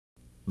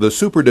The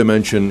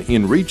SuperDimension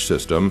InReach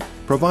system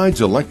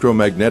provides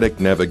electromagnetic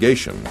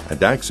navigation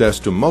and access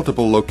to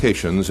multiple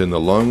locations in the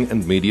lung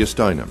and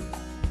mediastinum.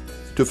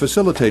 To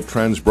facilitate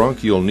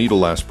transbronchial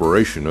needle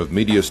aspiration of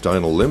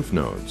mediastinal lymph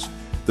nodes,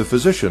 the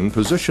physician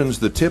positions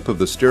the tip of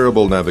the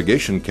steerable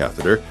navigation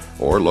catheter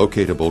or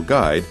locatable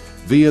guide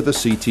via the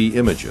CT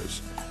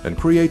images and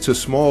creates a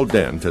small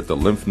dent at the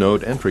lymph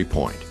node entry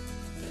point.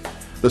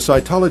 The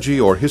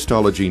cytology or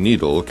histology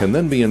needle can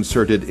then be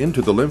inserted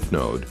into the lymph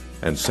node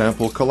and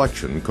sample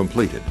collection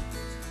completed.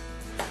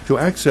 To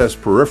access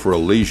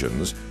peripheral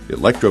lesions,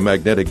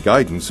 electromagnetic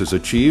guidance is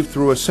achieved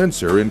through a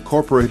sensor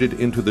incorporated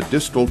into the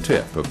distal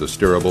tip of the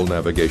steerable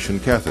navigation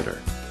catheter.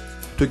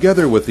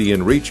 Together with the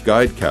InReach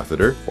guide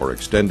catheter or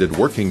extended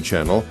working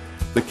channel,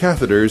 the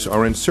catheters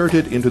are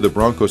inserted into the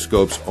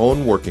bronchoscope's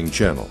own working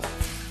channel.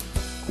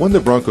 When the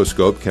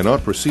bronchoscope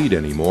cannot proceed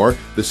anymore,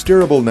 the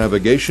steerable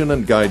navigation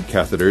and guide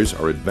catheters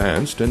are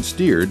advanced and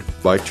steered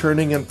by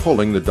turning and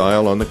pulling the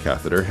dial on the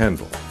catheter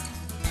handle.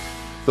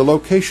 The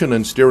location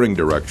and steering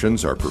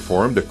directions are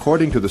performed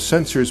according to the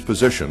sensor's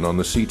position on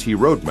the CT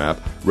roadmap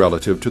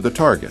relative to the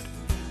target,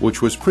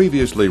 which was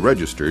previously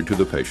registered to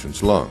the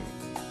patient's lung.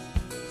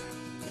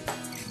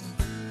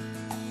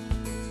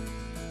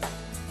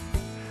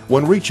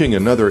 When reaching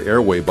another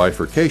airway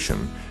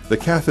bifurcation, the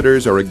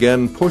catheters are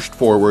again pushed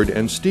forward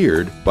and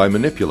steered by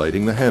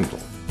manipulating the handle.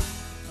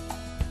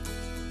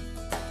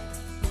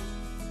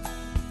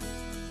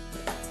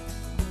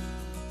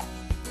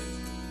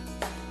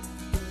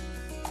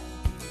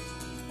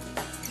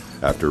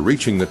 After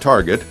reaching the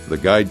target, the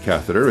guide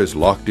catheter is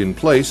locked in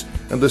place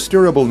and the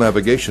steerable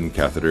navigation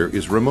catheter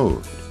is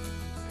removed.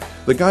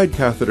 The guide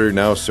catheter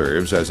now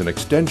serves as an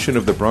extension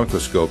of the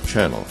bronchoscope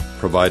channel,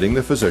 providing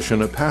the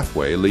physician a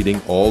pathway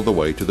leading all the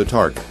way to the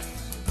target.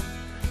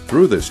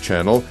 Through this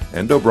channel,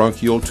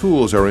 endobronchial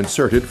tools are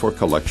inserted for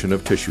collection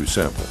of tissue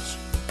samples.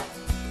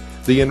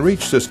 The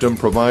InReach system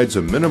provides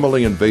a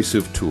minimally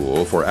invasive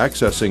tool for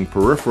accessing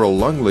peripheral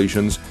lung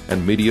lesions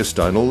and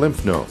mediastinal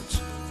lymph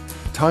nodes.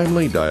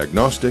 Timely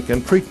diagnostic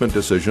and treatment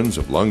decisions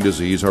of lung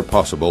disease are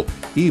possible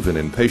even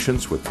in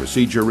patients with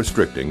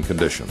procedure-restricting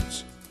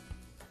conditions.